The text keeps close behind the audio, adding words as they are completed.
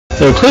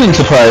There are cleaning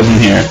supplies in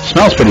here.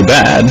 Smells pretty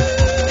bad.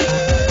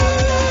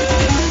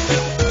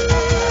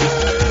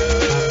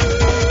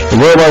 The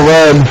World Wide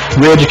Web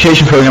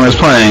re-education program is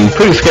playing.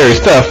 Pretty scary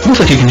stuff. Looks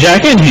like you can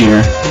jack in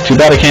here. Too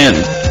bad I can't.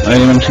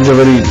 She's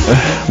already.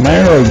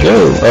 Where do I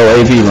go? Oh,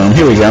 AV room.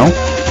 Here we go.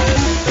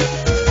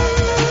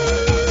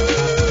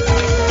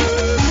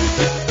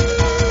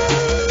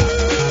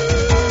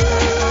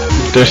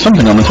 There's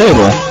something on the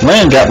table.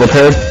 Land got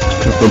repaired.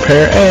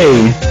 Repair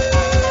A.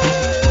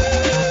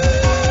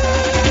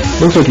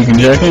 Looks like you can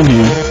jack in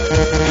here.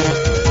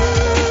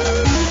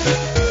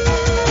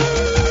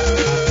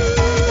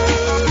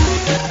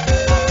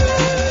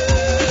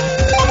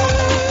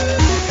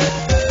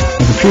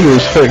 The computer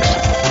is fixed.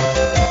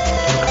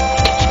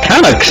 It's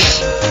kind of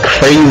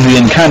crazy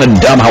and kind of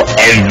dumb how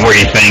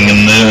everything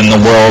in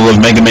the world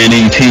of Mega Man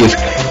ET is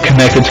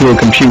connected to a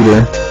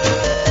computer.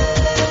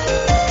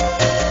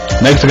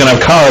 Next, we're gonna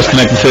have cars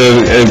connected to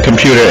a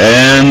computer,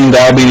 and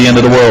that'll be the end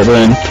of the world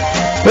then.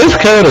 This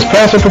code is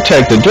password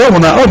protected. Door will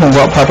not open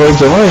without proper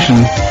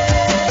authorization.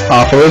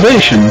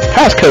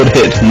 Passcode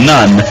hit.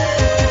 None.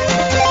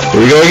 Here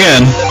we go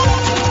again.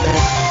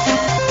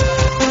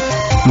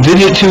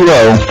 Digit too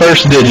low.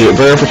 First digit.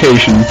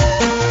 Verification.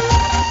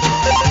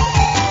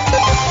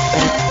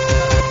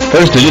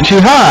 First digit too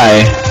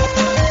high.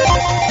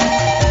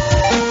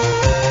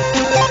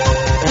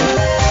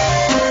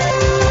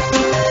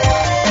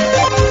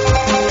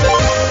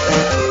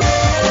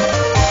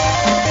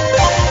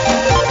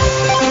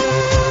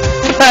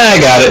 I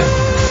got it.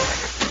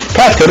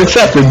 Passcode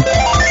accepted.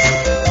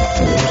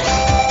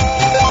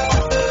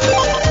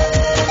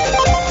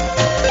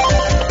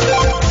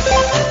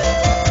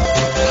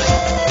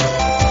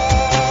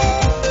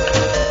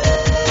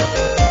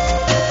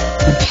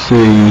 Let's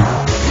see.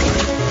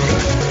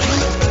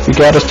 We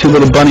got us two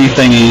little bunny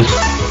thingies.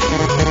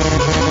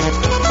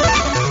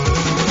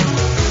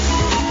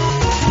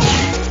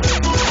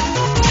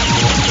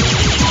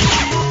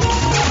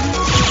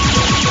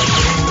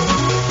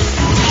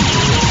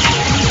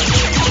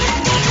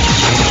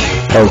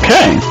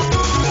 Okay.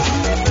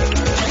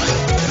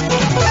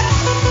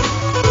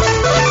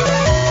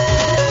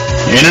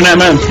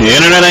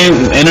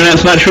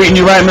 Internet's not treating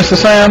you right, Mr.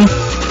 Sam.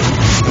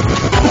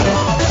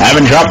 I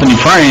haven't dropped any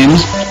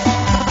frames,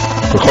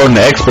 according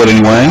to expert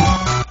anyway.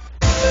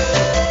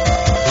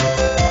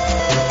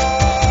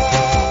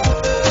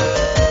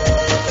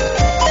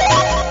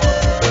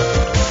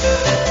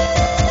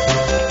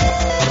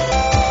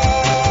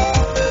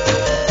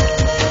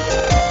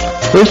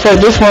 Looks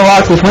like this one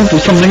locked this link to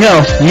something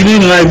else. You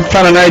need to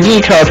find an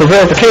ID card for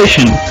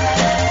verification.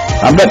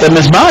 I bet that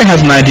Miss Molly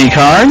has an ID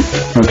card.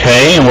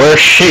 Okay, and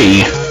where's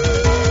she?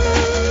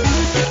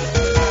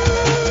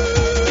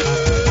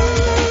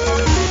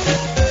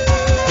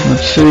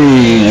 Let's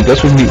see. I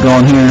guess we can keep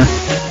going here.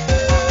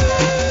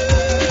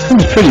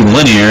 It's pretty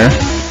linear.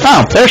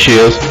 Oh, there she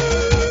is.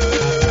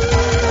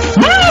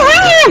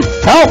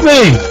 Help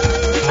me!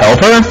 Help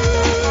her?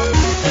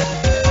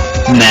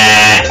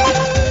 Nah.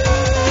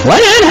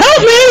 Lan,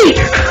 help me!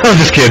 I'm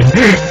just kidding.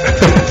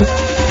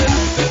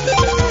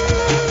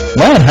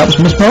 Lan helps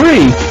Miss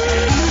Marie.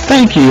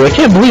 Thank you. I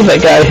can't believe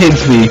that guy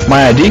Higsby.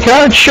 My ID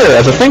card? Sure,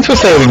 as a thanks for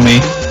saving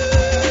me.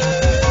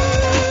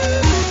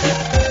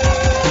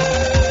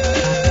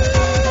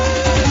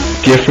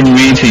 Gift from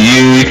me to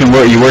you.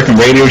 You work in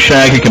Radio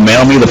Shack. You can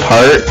mail me the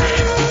part.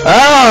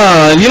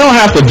 Ah, you don't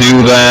have to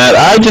do that.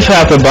 I just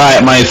have to buy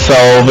it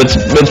myself.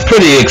 It's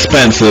pretty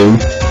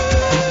expensive.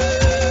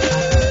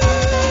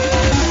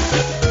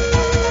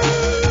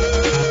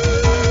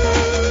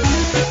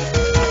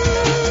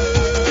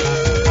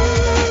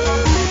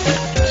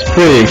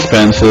 Pretty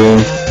expensive.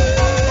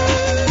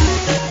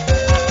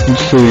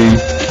 Let's see.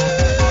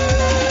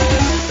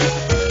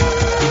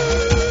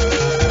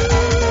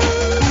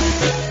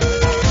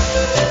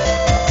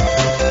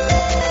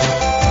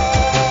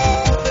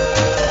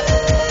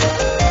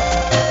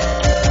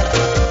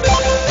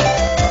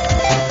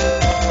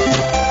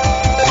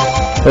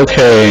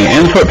 Okay,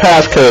 input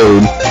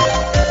passcode.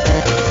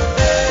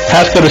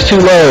 Passcode is too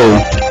low.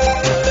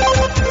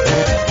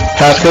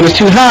 Passcode is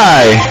too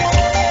high.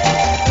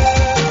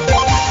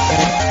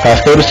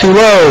 Passcode is too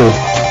low.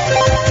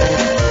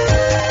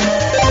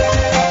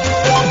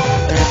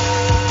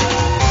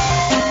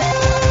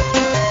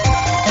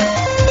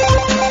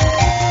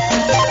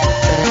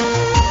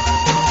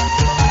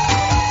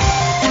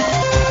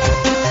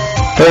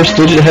 First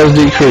digit has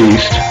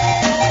decreased.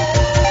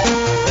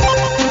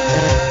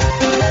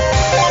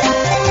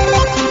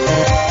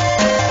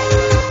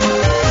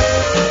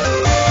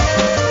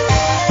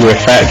 You're a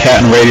fat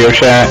cat in Radio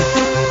Shack.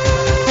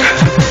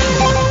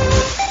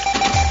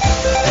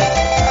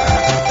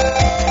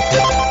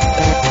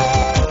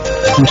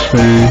 Let's see.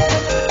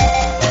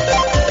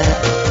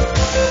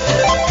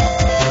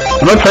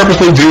 I'm gonna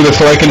purposely do this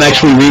so I can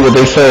actually read what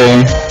they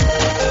say.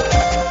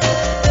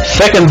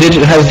 Second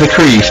digit has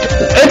decreased.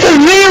 It's a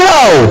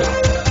 0!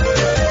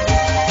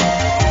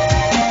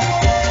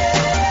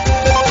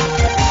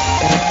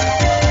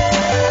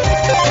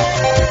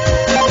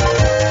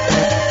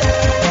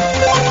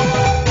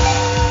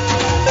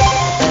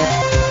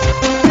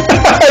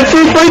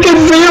 freaking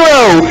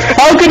 0!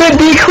 How can it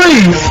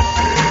decrease?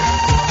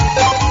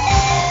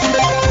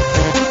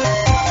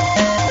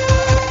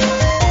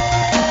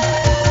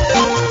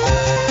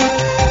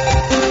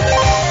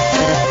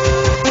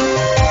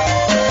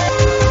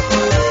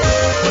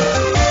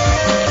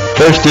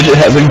 First digit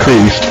has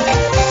increased.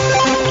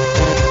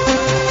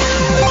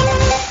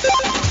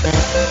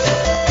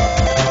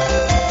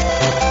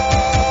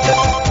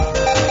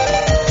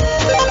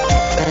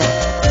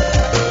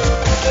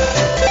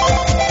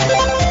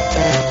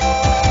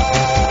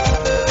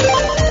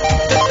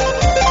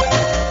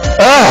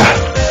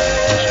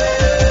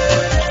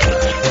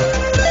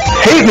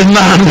 Hate is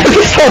not. This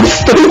is so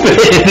stupid.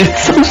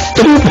 It's so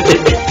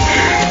stupid.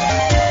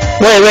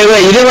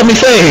 Wait. You didn't let me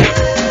save.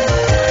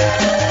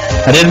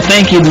 I didn't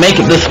think you'd make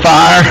it this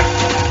far.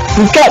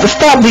 We've got to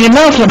stop the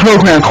announcement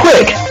program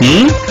quick.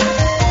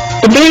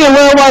 But being a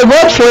World Wide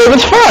Web slave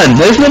is fun,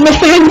 isn't it,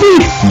 Mr. Higsby?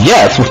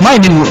 Yes, with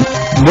my new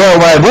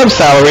World Wide Web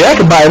salary, I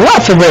could buy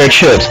lots of rare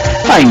chips.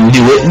 I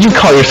knew it. You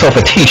call yourself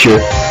a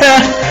teacher.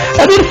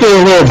 I did feel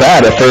a little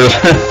bad at first.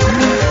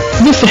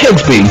 Mr.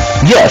 Higsby,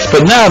 yes,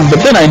 but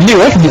then I knew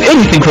I could do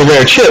anything for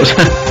rare chips.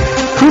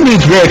 Who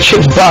needs rare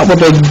chips bought with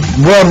the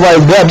World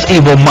Wide Web's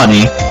evil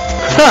money?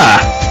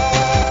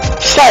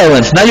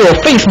 Silence, now you'll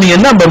face me a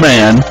number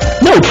man.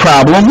 No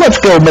problem, let's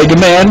go,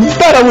 Megaman.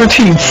 Battle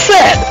routine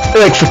set.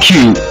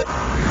 Execute.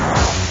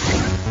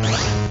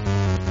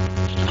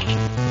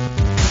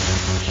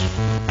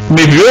 I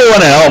mean, if you really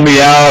want to help me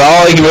out,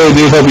 all you can really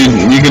do is hope you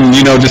can,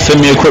 just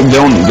send me a quick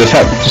just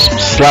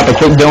slap a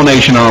quick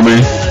donation on me.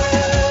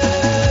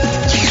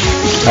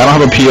 I don't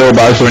have a P.O.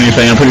 box or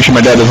anything. I'm pretty sure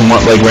my dad doesn't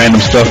want,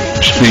 random stuff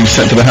just being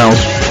sent to the house.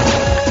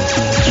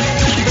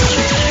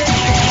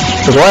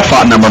 Because, I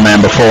fought Number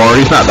Man before.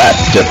 He's not that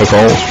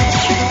difficult.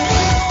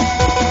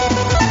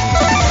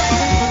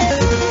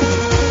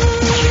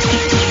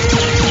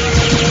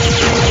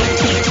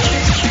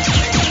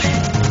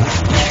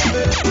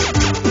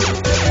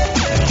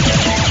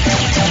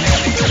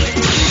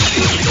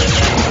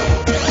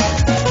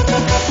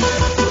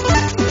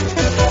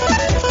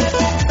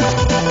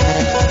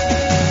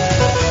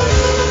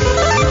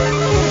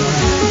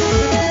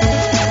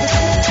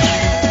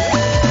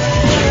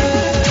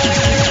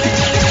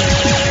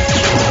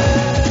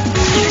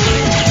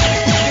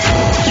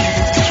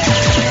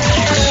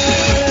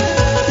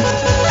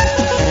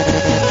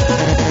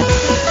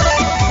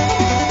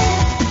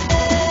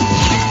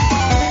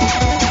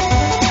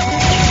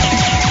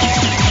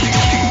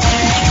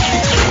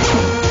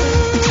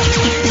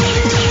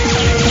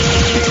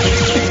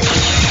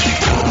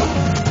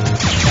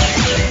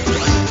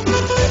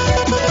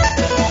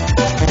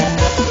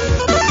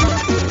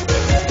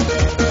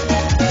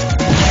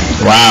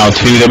 Wow,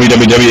 2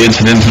 WWW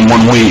incidents in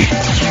 1 week.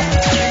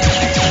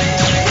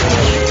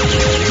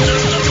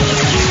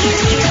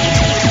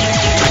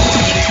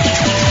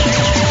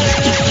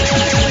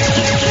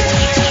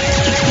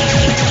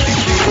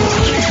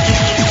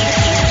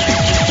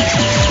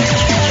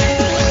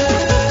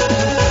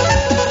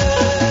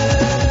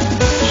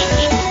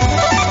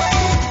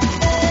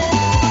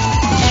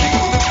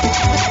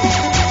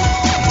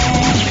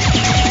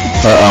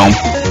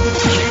 Uh-oh.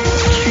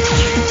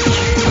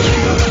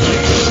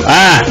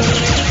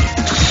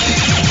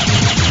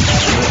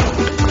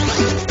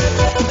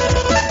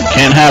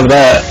 Can't have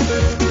that.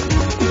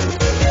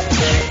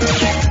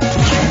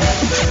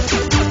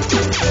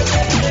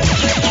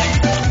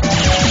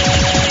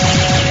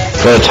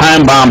 The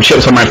time bomb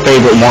chips are my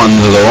favorite ones,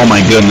 though. Oh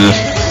my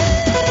goodness.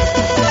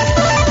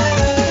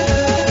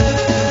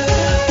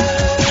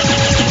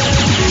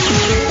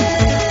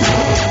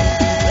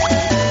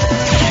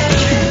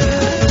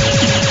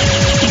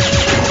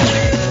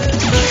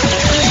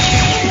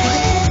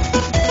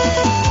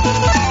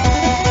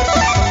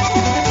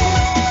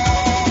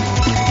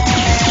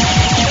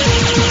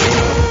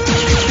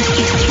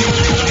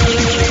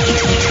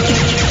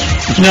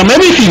 Now,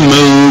 maybe if he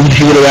moved,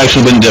 he would have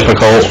actually been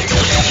difficult.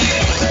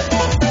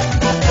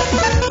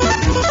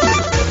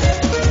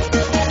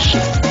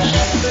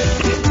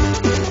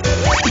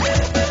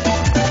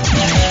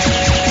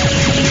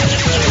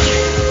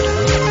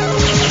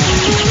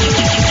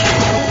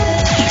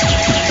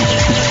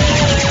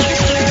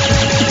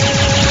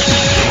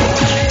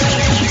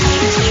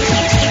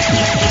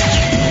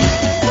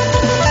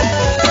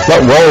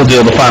 Let Roll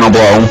deal the final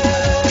blow.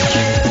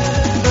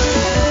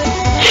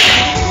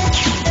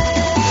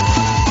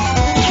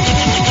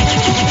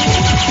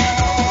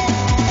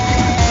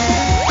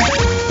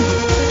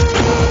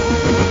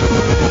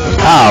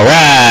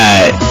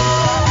 Alright.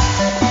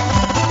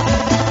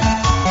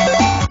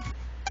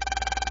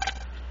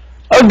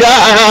 Oh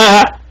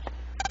God.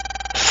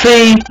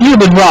 See, you've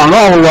been wrong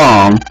all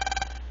along.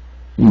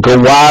 Go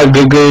wild,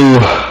 go go.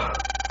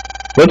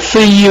 Let's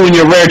see you and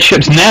your rare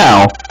chips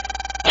now.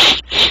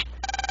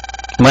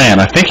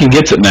 Man, I think he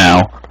gets it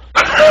now.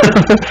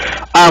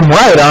 I'm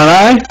right,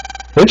 aren't I?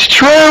 It's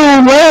true,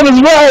 man is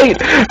right.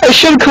 I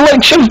should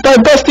collect chips by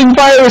busting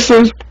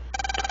viruses.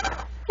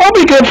 I'll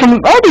be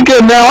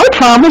good now, I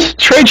promise.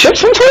 Trade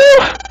chips into you?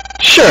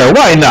 Sure,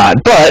 why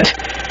not? But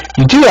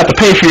You do have to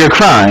pay for your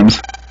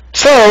crimes.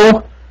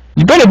 So,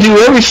 you better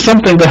do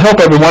something to help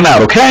everyone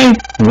out, okay?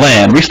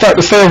 Land, restart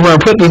the server and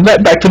put this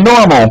net back to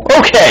normal.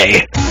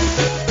 Okay!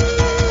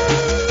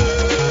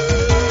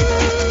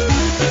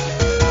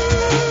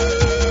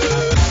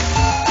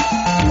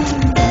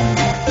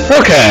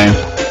 Okay.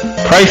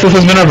 Crisis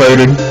has been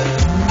averted.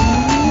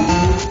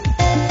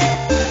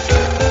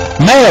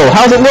 Mail,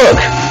 how's it look?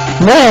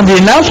 Land, the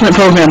announcement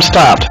program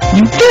stopped.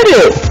 You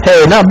did it!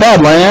 Hey, not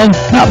bad, Land.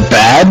 Not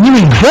bad? You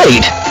mean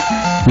great!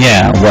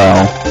 Yeah,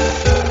 well,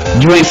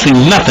 you ain't seen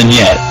nothing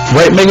yet.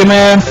 Right,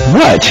 Megaman?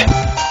 What?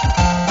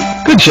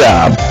 Good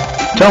job.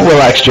 Don't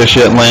relax just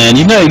yet, Land.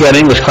 You know you got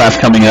English class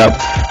coming up.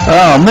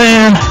 Oh,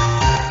 man.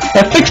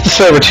 I fixed the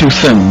server too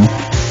soon.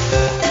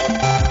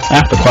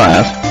 After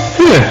class.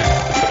 Phew.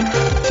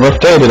 Rough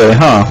day today,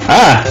 huh?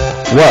 Ah,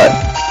 what?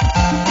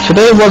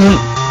 Today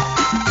wasn't...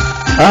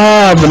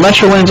 the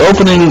Metro Lane's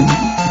opening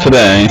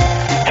today.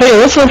 Hey,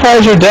 let's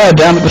surprise your dad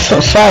down at the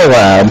Sci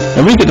Lab,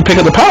 and we get to pick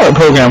up the pilot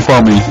program for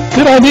me.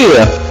 Good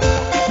idea.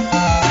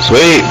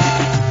 Sweet.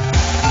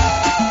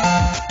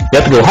 You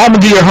have to go home and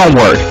do your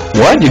homework.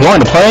 What? You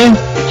going to play?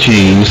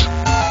 Jeez.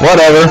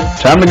 Whatever.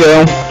 Time to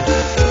go.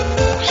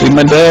 See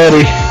my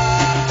daddy.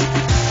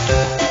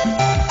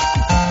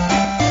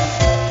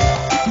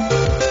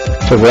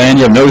 So Rand,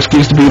 you have no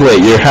excuse to be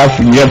late. You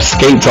have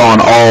skates on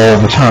all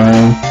the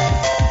time.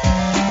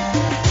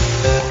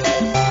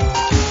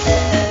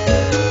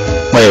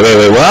 Wait.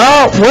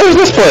 Well, where's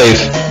this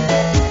place?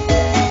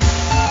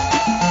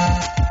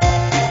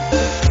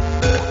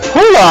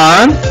 Hold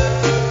on.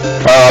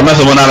 Oh, I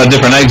must have went on a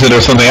different exit or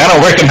something. I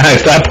don't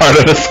recognize that part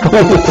of the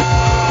school.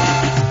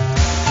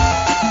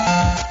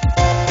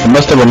 I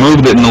must have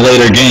removed it in the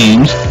later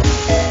games.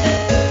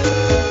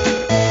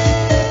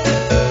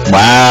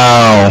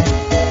 Wow.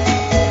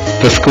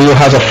 The school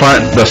has a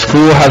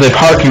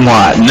parking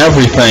lot and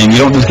everything. You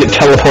don't just get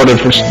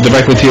teleported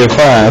directly to your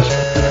class.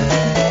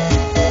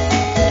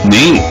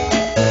 Neat.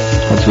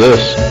 What's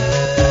this?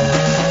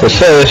 It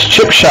says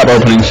chip shop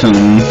opening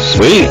soon.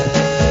 Sweet.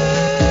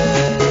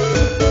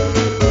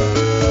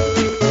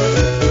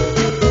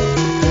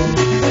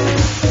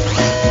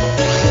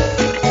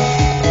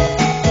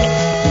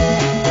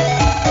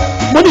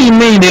 What do you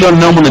mean they don't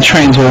know when the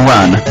trains will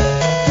run?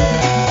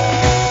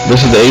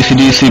 This is the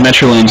AC/DC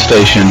Metrolane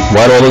station.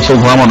 Why do I look so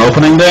glum on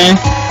opening day?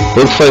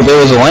 Looks like there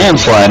was a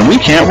landslide and we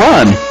can't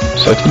run.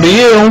 Sucks to be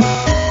you.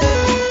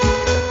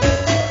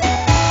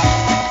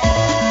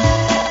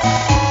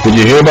 Did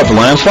you hear about the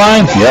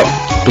landslide? Yep.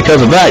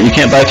 Because of that, you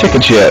can't buy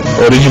tickets yet.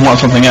 Or did you want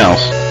something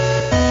else?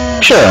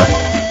 Sure.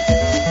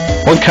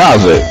 What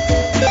caused it?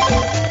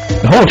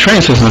 The whole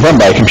train system is run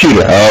by a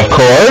computer. Of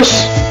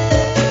course.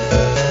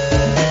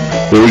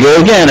 Here we go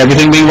again,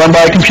 everything being run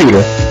by a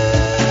computer.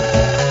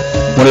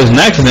 When there's an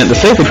accident, the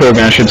safety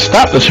program should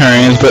stop the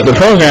trains, but the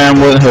program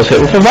was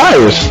hit with a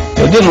virus.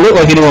 It didn't look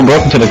like anyone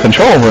broke into the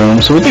control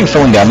room, so we think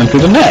someone got in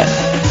through the net.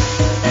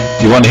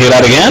 Do you want to hear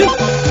that again?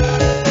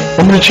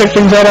 Want me to check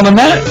things out on the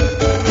net?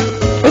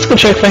 Let's go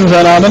check things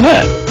out on the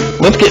net.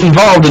 Let's get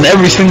involved in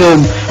every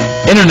single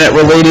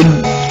internet-related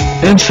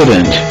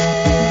incident.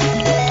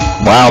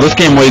 Wow, this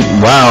game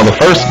the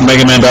first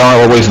Megaman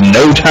Battle Network wasted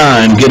no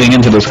time getting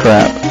into this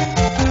crap.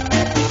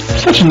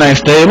 Such a nice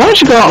day. Why don't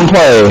you go out and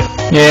play?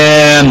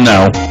 Yeah,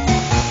 no.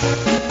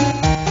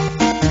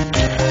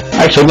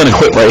 Actually, I'm gonna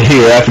quit right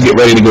here. I have to get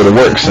ready to go to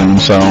work soon,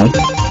 so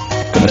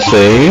gonna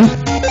save.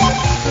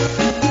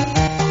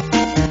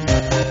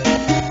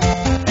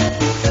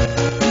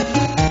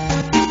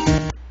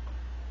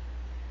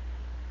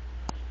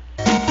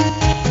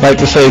 I'd like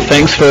to say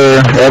thanks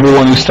for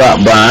everyone who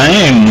stopped by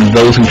and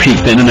those who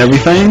peeked in and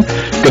everything.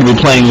 Gonna be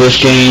playing this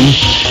game.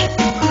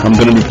 I'm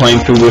going to be playing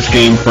through this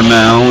game for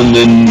now, and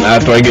then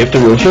after I get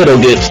through with it, I'll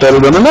get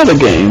started on another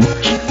game.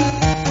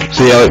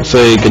 So yeah, I'd like to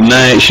say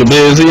goodnight,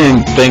 Shabizi,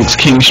 and thanks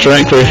King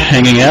Strike for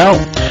hanging out.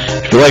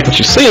 If you like what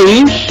you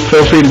see,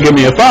 feel free to give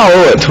me a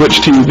follow at Twitch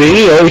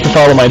TV, or you can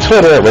follow my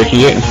Twitter at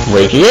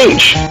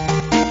ReikiH.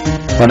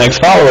 My next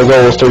follower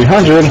goal is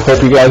 300.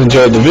 Hope you guys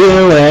enjoyed the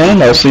video,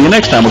 and I'll see you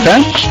next time,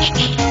 okay?